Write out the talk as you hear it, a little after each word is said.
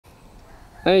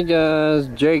Hey guys,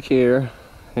 Jake here,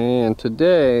 and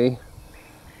today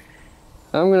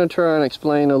I'm going to try and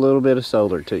explain a little bit of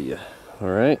solar to you.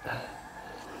 Alright?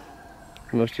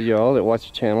 Most of y'all that watch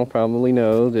the channel probably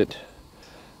know that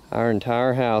our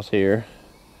entire house here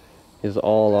is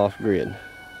all off-grid,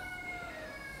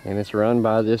 and it's run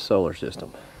by this solar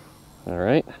system.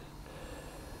 Alright?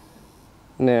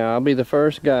 Now, I'll be the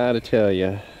first guy to tell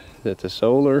you that the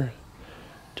solar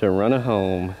to run a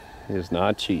home is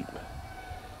not cheap.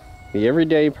 The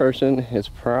everyday person is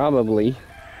probably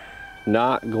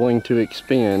not going to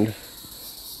expend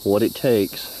what it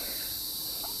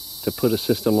takes to put a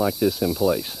system like this in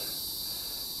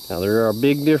place. Now, there are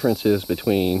big differences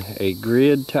between a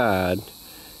grid tied,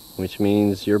 which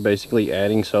means you're basically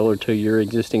adding solar to your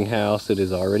existing house that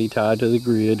is already tied to the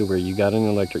grid where you got an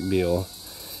electric bill,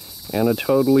 and a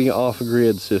totally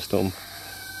off-grid system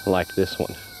like this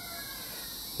one.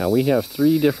 Now, we have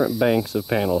 3 different banks of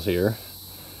panels here.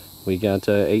 We got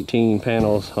 18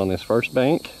 panels on this first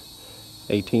bank,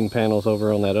 18 panels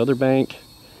over on that other bank,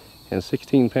 and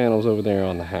 16 panels over there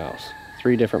on the house.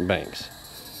 3 different banks.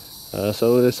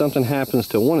 So if something happens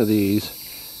to one of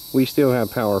these, we still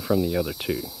have power from the other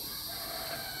 2.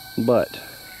 But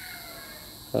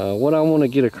what I want to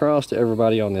get across to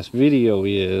everybody on this video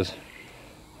is,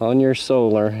 on your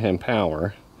solar and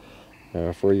power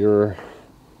for your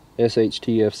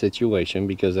SHTF situation,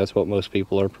 because that's what most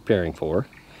people are preparing for,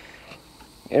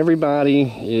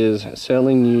 everybody is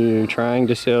trying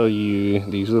to sell you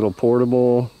these little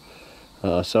portable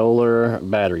solar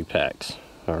battery packs.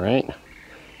 Alright?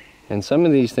 And some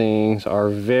of these things are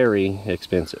very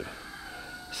expensive,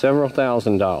 several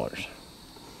 $1,000s,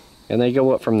 and they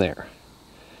go up from there.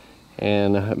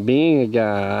 And being a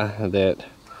guy that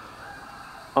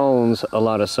owns a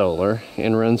lot of solar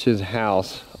and runs his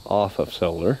house off of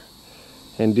solar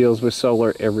and deals with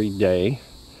solar every day,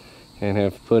 and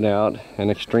have put out an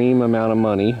extreme amount of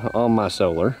money on my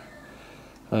solar,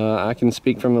 I can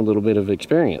speak from a little bit of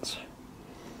experience.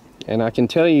 And I can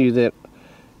tell you that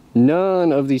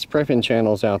none of these prepping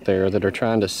channels out there that are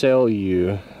trying to sell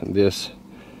you this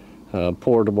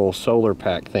portable solar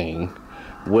pack thing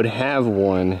would have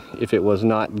one if it was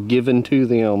not given to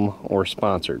them or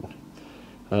sponsored.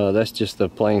 That's just the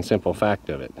plain simple fact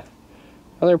of it.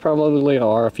 Well, there probably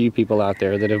are a few people out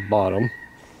there that have bought them,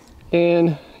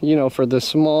 and you know, for the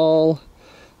small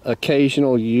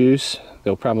occasional use,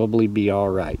 they'll probably be all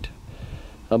right.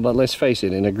 But let's face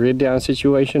it, in a grid down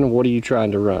situation, what are you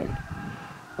trying to run?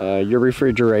 Your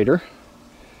refrigerator,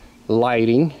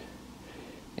 lighting,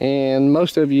 and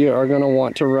most of you are going to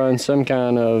want to run some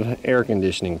kind of air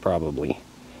conditioning probably.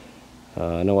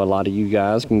 I know a lot of you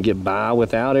guys can get by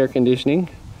without air conditioning,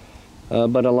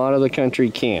 but a lot of the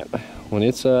country can't. When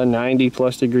it's 90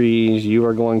 plus degrees, you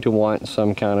are going to want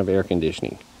some kind of air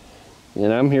conditioning.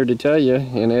 And I'm here to tell you,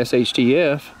 in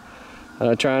SHTF,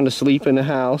 trying to sleep in a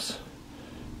house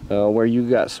where you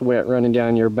got sweat running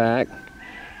down your back,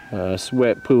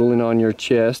 sweat pooling on your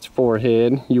chest,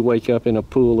 forehead, you wake up in a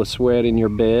pool of sweat in your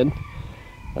bed,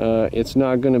 it's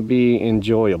not going to be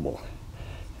enjoyable.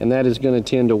 And that is going to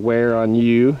tend to wear on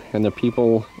you and the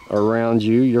people around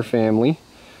you, your family,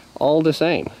 all the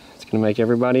same. It's going to make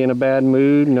everybody in a bad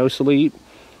mood, no sleep.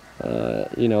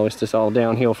 You know, it's just all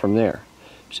downhill from there.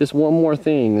 It's just one more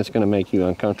thing that's going to make you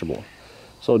uncomfortable.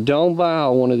 So don't buy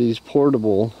one of these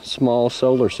portable small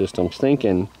solar systems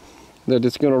thinking that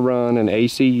it's going to run an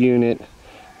AC unit,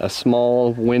 a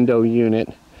small window unit.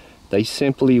 They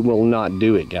simply will not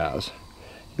do it, guys.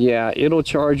 Yeah, it'll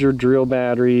charge your drill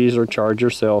batteries or charge your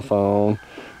cell phone.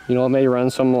 You know, it may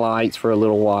run some lights for a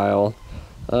little while.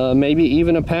 Maybe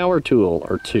even a power tool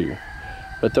or 2.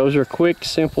 But those are quick,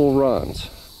 simple runs.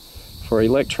 For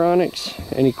electronics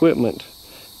and equipment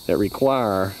that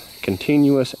require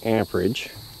continuous amperage,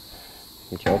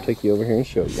 which I'll take you over here and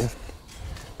show you.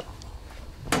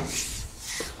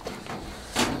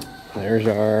 There's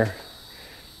our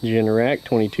Generac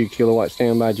 22 kilowatt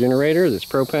standby generator that's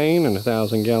propane and a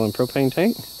 1,000-gallon propane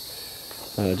tank,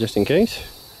 just in case.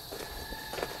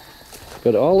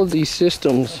 But all of these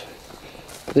systems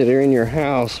that are in your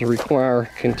house require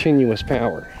continuous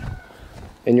power.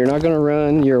 And you're not going to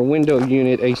run your window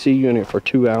unit, AC unit, for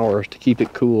 2 hours to keep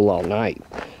it cool all night.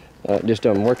 It just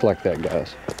doesn't work like that,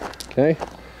 guys. Okay?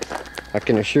 I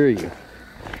can assure you.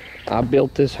 I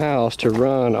built this house to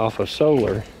run off of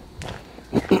solar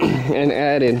and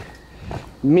added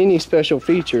many special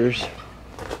features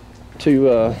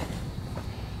to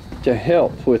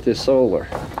help with this solar.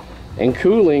 And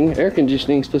cooling, air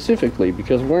conditioning specifically,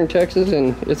 because we're in Texas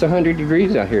and it's 100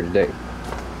 degrees out here today.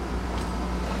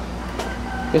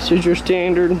 This is your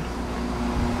standard,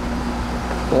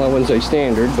 well, I wouldn't say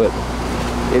standard, but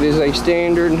It is a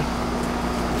standard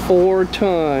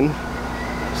 4-ton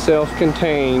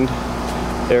self-contained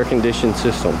air-conditioned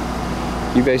system.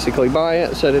 You basically buy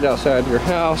it, set it outside your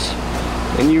house,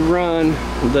 and you run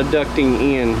the ducting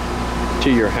in to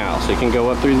your house. It can go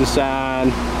up through the side,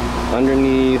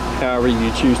 underneath, however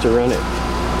you choose to run it.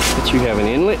 But you have an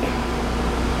inlet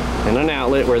and an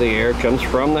outlet where the air comes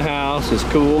from the house, is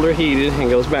cooled or heated, and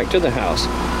goes back to the house.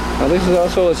 Now this is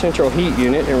also a central heat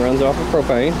unit. It runs off of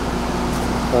propane.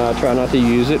 I try not to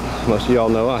use it. Most of y'all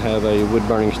know I have a wood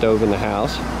burning stove in the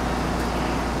house.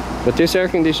 But this air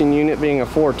conditioning unit, being a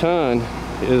 4-ton,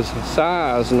 is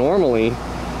sized normally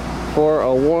for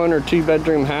a 1 or 2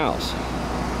 bedroom house.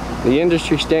 The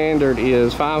industry standard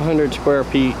is 500 square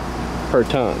feet per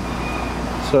ton.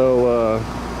 So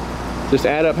just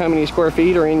add up how many square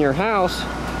feet are in your house,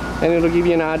 and it'll give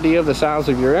you an idea of the size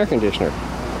of your air conditioner.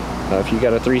 If you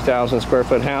got a 3,000 square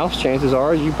foot house, chances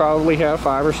are you probably have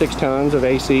 5 or 6 tons of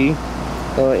AC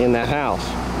in that house.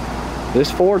 This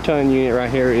 4-ton unit right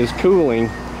here is cooling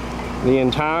the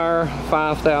entire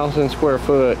 5,000 square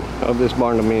foot of this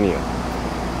barn dominium,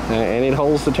 and it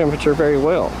holds the temperature very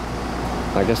well.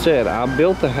 Like I said, I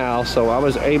built the house so I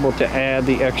was able to add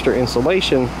the extra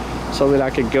insulation so that I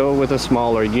could go with a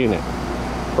smaller unit.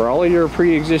 For all of your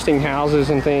pre-existing houses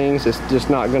and things, it's just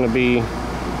not going to be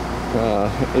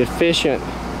efficient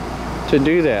to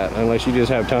do that unless you just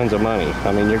have tons of money.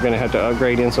 I mean, you're going to have to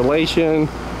upgrade insulation,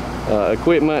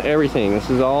 equipment, everything. This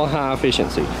is all high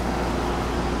efficiency.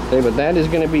 Okay, but that is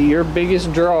going to be your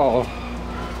biggest draw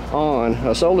on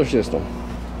a solar system.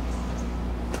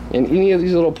 And any of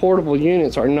these little portable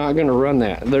units are not going to run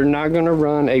that. They're not going to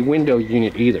run a window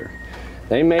unit either.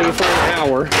 They may for an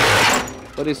hour,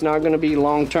 but it's not going to be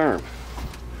long term.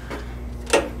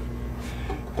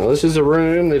 Now this is a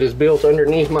room that is built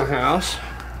underneath my house.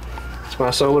 It's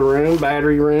my solar room,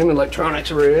 battery room,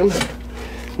 electronics room,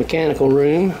 mechanical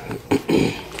room.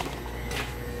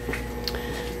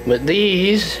 But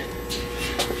this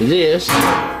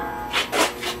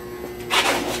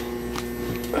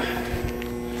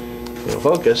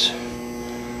focus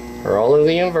are all of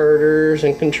the inverters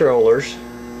and controllers.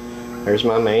 There's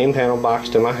my main panel box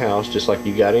to my house, just like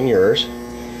you got in yours.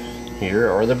 Here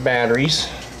are the batteries.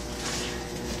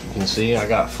 You can see I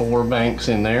got 4 banks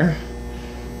in there.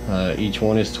 Each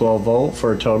one is 12 volt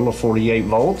for a total of 48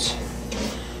 volts.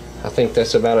 I think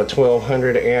that's about a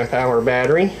 1200 amp hour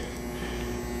battery.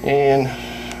 And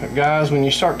guys, when you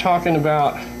start talking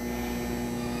about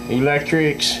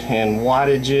electrics and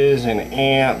wattages and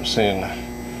amps and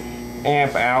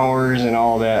amp hours and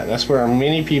all that, that's where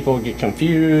many people get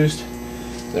confused,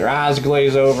 their eyes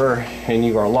glaze over, and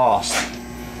you are lost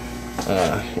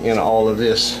in all of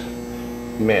this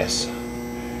mess.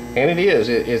 And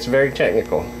it's very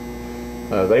technical.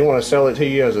 They want to sell it to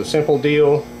you as a simple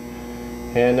deal,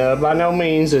 and by no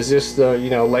means is this the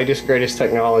latest greatest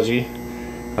technology.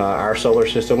 Our solar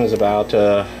system is about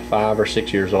 5 or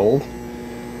 6 years old.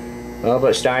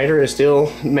 But Schneider is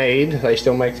still made. They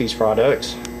still make these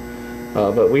products.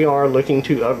 But we are looking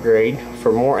to upgrade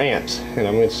for more amps. And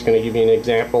I'm just going to give you an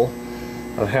example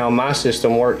of how my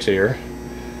system works here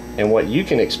and what you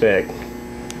can expect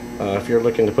if you're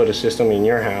looking to put a system in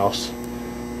your house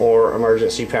or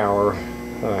emergency power,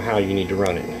 how you need to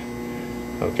run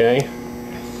it. Okay?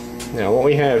 Now what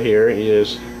we have here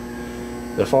is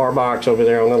the far box over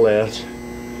there on the left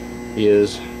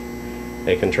is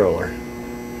a controller.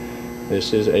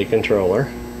 This is a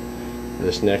controller.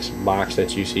 This next box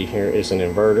that you see here is an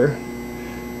inverter.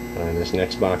 This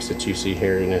next box that you see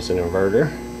here is an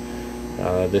inverter.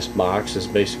 This box is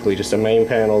basically just a main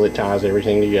panel that ties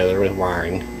everything together with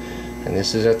wiring. And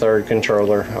this is a third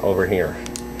controller over here.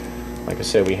 Like I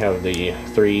said, we have the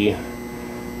 3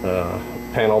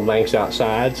 panel banks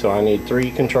outside, so I need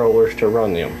 3 controllers to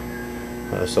run them.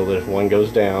 So that if one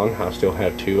goes down, I'll still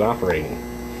have 2 operating.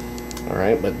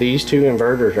 Alright, but these 2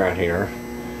 inverters right here,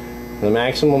 the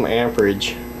maximum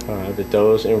amperage that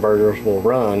those inverters will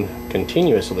run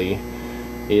continuously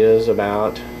is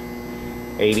about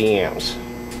 80 amps.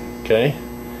 Okay?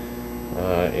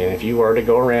 And if you were to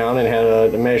go around and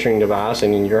have a measuring device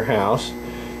and in your house,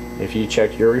 if you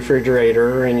check your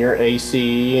refrigerator and your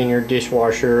AC and your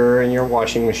dishwasher and your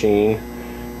washing machine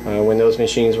when those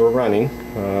machines were running,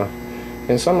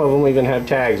 and some of them even have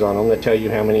tags on them that tell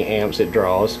you how many amps it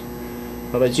draws,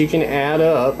 but you can add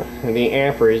up the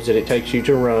amperage that it takes you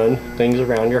to run things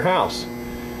around your house.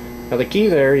 Now the key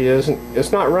there is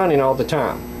it's not running all the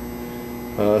time.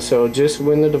 So just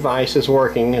when the device is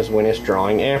working is when it's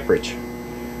drawing amperage.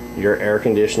 Your air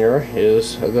conditioner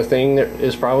is the thing that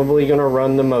is probably going to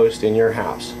run the most in your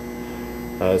house.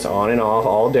 It's on and off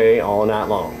all day, all night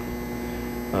long.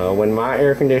 When my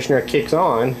air conditioner kicks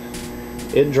on,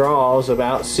 it draws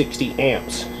about 60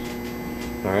 amps.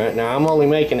 Alright, now I'm only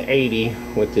making 80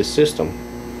 with this system.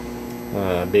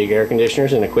 Big air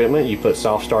conditioners and equipment, you put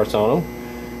soft starts on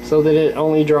them so that it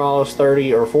only draws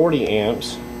 30 or 40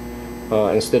 amps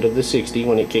instead of the 60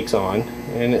 when it kicks on,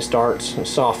 and it starts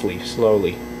softly,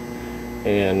 slowly,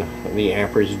 and the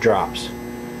amperage drops.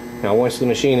 Now once the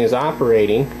machine is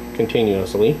operating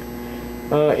continuously,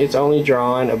 it's only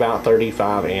drawing about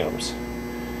 35 amps,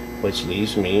 which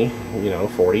leaves me,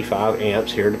 45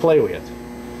 amps here to play with.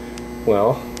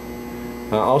 Well,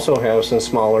 I also have some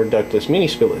smaller ductless mini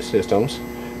split systems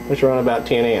which run about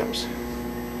 10 amps.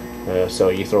 So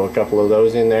you throw a couple of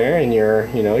those in there and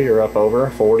you're up over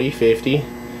 40, 50,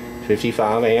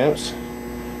 55 amps.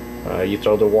 You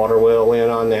throw the water well in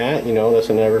on that, that's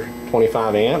another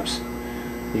 25 amps.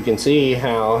 You can see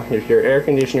how if your air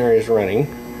conditioner is running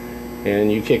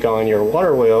and you kick on your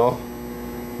water well,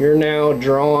 you're now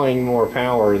drawing more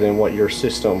power than what your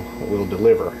system will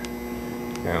deliver.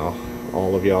 Now,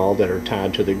 all of y'all that are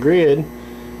tied to the grid,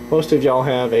 most of y'all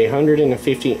have a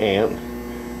 150 amp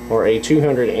or a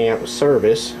 200 amp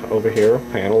service over here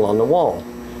panel on the wall,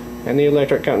 and the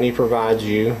electric company provides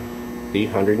you the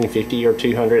 150 or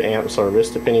 200 amp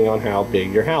service depending on how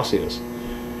big your house is.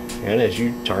 And as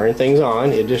you turn things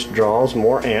on, it just draws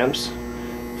more amps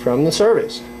from the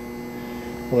service.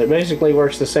 Well, it basically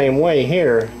works the same way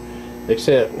here,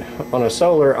 except on a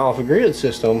solar off-grid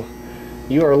system,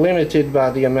 you are limited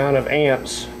by the amount of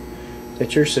amps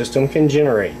that your system can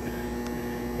generate.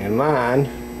 And mine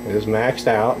is maxed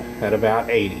out at about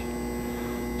 80.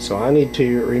 So I need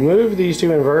to remove these two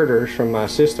inverters from my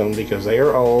system because they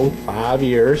are old, 5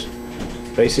 years,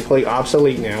 basically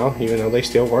obsolete now, even though they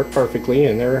still work perfectly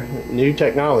and they're new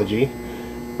technology.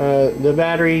 The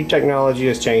battery technology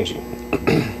is changing.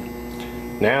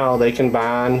 Now they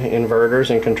combine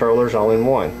inverters and controllers all in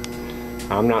one.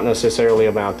 I'm not necessarily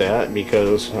about that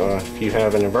because if you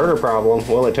have an inverter problem,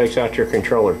 well, it takes out your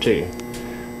controller too.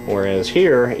 Whereas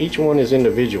here, each one is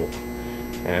individual.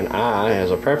 And I,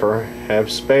 as a prepper,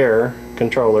 have spare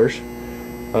controllers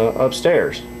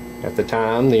upstairs. At the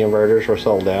time, the inverters were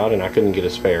sold out and I couldn't get a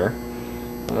spare.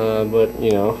 But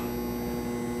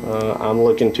I'm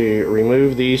looking to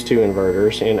remove these two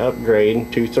inverters and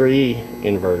upgrade to 3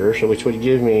 inverters, which would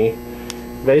give me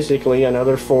basically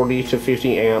another 40 to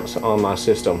 50 amps on my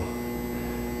system,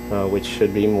 which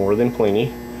should be more than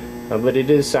plenty. But it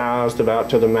is sized about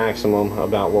to the maximum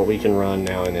about what we can run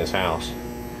now in this house.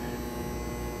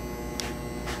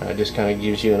 It just kind of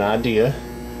gives you an idea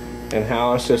and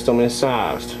how a system is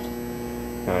sized.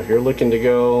 Now if you're looking to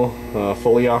go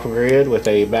fully off grid with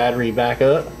a battery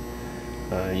backup,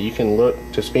 you can look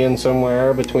to spend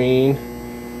somewhere between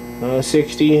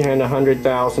 $60,000 and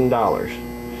 $100,000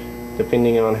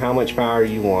 depending on how much power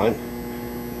you want,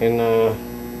 and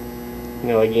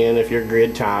again, if you're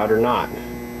grid tied or not.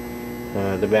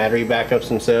 The battery backups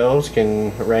themselves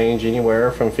can range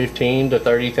anywhere from $15,000 to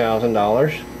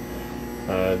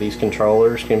 $30,000. These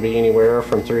controllers can be anywhere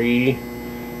from $3,000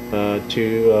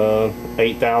 to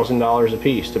 $8,000 a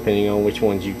piece, depending on which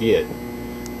ones you get.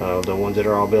 The ones that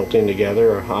are all built in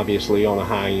together are obviously on the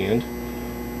high end,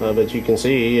 but you can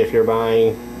see if you're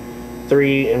buying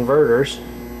 3 inverters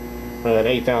at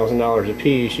 $8,000 a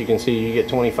piece, you can see you get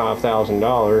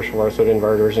 $25,000 worth of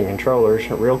inverters and controllers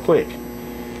real quick.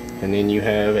 And then you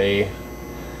have a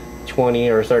 $20,000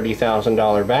 or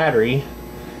 $30,000 battery,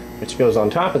 which goes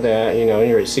on top of that.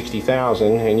 You're at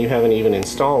 $60,000 and you haven't even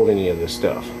installed any of this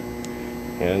stuff.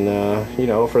 And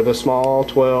for the small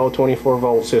 12, 24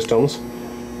 volt systems,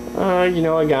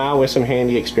 a guy with some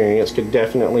handy experience could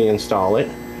definitely install it.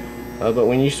 But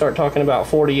when you start talking about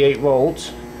 48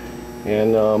 volts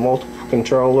and multiple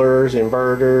controllers,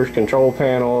 inverters, control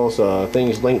panels,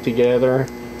 things linked together,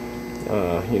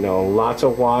 lots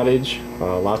of wattage,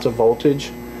 lots of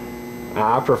voltage,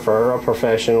 I prefer a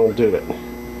professional do it.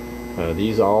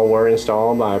 These all were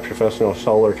installed by a professional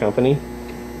solar company,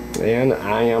 and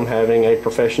I am having a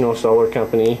professional solar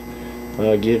company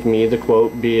give me the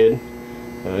quote bid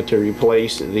to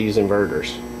replace these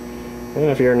inverters. And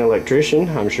if you're an electrician,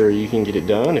 I'm sure you can get it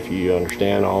done if you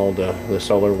understand all the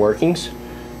solar workings,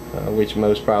 which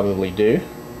most probably do.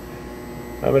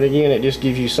 But again, it just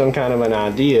gives you some kind of an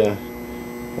idea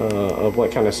of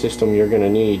what kind of system you're going to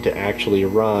need to actually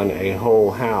run a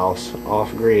whole house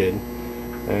off grid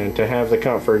and to have the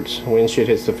comforts when shit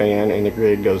hits the fan and the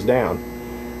grid goes down.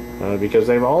 Because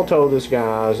they've all told us,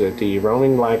 guys, that the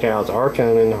roaming blackouts are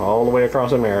coming all the way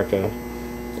across America,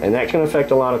 and that can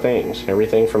affect a lot of things,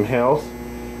 everything from health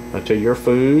to your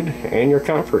food and your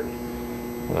comfort.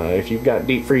 If you've got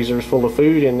deep freezers full of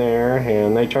food in there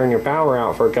and they turn your power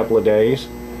out for a couple of days,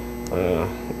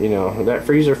 you know, that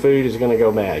freezer food is going to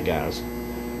go bad, guys.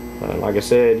 Like I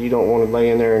said, you don't want to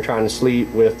lay in there and trying to sleep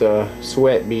with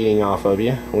sweat beating off of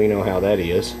you. We know how that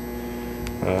is.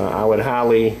 I would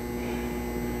highly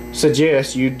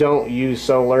suggest you don't use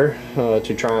solar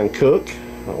to try and cook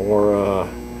or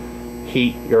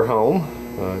heat your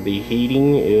home. The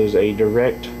heating is a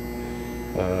direct,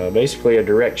 basically a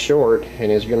direct short,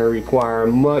 and is going to require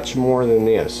much more than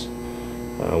this.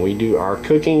 We do our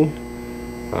cooking,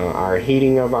 our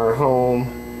heating of our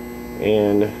home,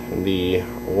 and the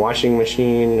washing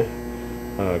machine,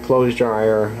 clothes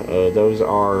dryer, those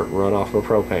are run off of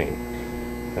propane.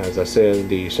 As I said,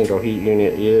 the central heat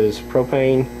unit is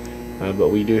propane, but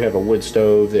we do have a wood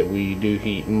stove that we do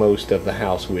heat most of the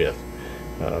house with.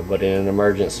 But in an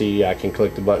emergency, I can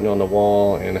click the button on the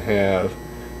wall and have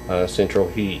central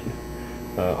heat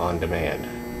on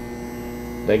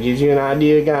demand. That gives you an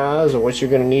idea, guys, of what you're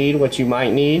going to need, what you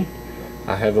might need.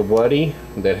 I have a buddy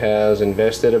that has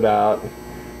invested about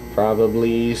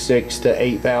probably $6,000 to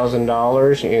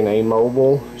 $8,000 in a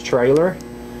mobile trailer,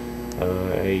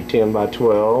 a 10 by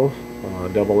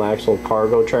 12 double axle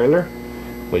cargo trailer,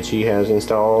 which he has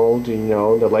installed, you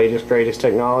know, the latest greatest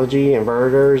technology,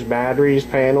 inverters, batteries,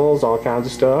 panels, all kinds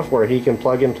of stuff where he can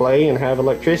plug and play and have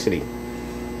electricity.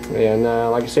 And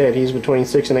like I said, he's between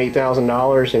 $6,000 and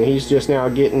 $8,000, and he's just now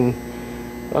getting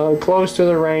close to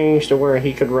the range to where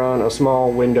he could run a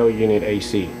small window unit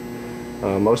AC.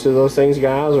 Most of those things,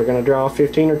 guys, are going to draw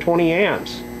 15 or 20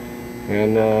 amps.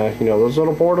 And you know, those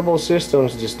little portable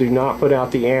systems just do not put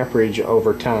out the amperage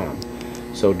over time.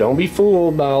 So don't be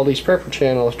fooled by all these prepper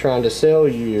channels trying to sell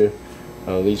you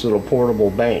these little portable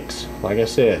banks. Like I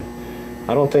said,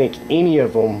 I don't think any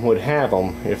of them would have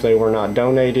them if they were not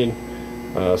donated,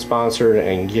 sponsored,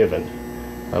 and given.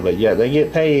 But yet they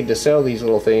get paid to sell these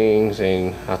little things,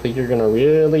 and I think you're going to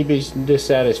really be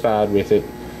dissatisfied with it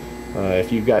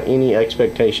if you've got any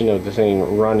expectation of the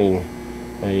thing running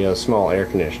a small air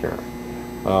conditioner.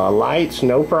 Lights,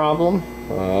 no problem.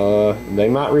 They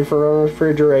might refer a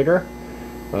refrigerator.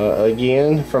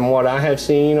 Again, from what I have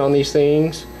seen on these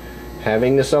things,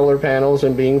 having the solar panels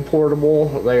and being portable,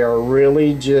 they are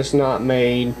really just not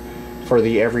made for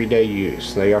the everyday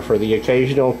use. They are for the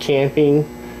occasional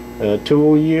camping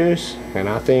tool use, and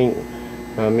I think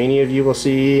many of you will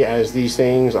see as these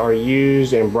things are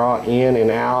used and brought in and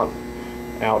out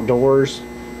outdoors,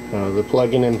 the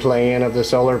plugging and playing of the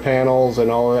solar panels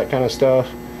and all of that kind of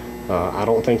stuff. I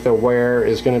don't think the wear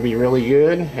is going to be really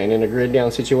good, and in a grid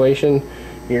down situation,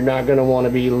 you're not going to want to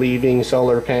be leaving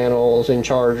solar panels and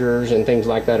chargers and things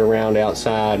like that around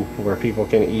outside where people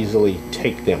can easily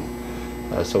take them.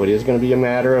 So it is going to be a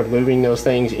matter of moving those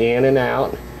things in and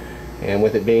out. And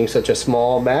with it being such a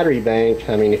small battery bank,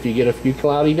 I mean, if you get a few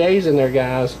cloudy days in there,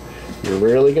 guys, you're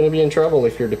really going to be in trouble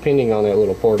if you're depending on that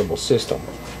little portable system.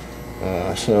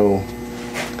 So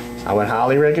I would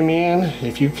highly recommend,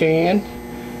 if you can,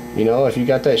 you know, if you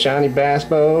got that shiny bass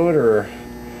boat or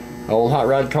old hot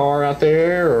rod car out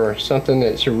there, or something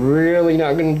that's really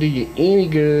not going to do you any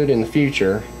good in the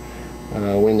future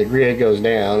when the grid goes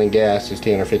down and gas is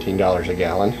 $10 or $15 a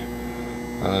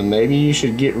gallon, maybe you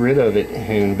should get rid of it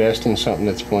and invest in something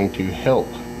that's going to help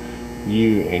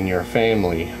you and your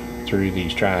family through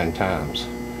these trying times.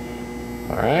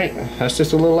 Alright, that's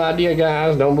just a little idea,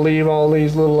 guys. Don't believe all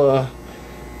these little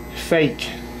fake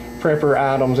prepper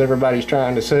items everybody's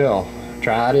trying to sell.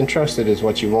 Tried and trusted is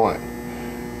what you want.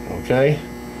 Okay,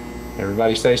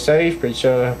 everybody stay safe.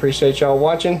 Appreciate y'all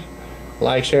watching.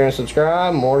 Like, share, and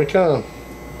subscribe. More to come.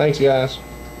 Thanks, guys.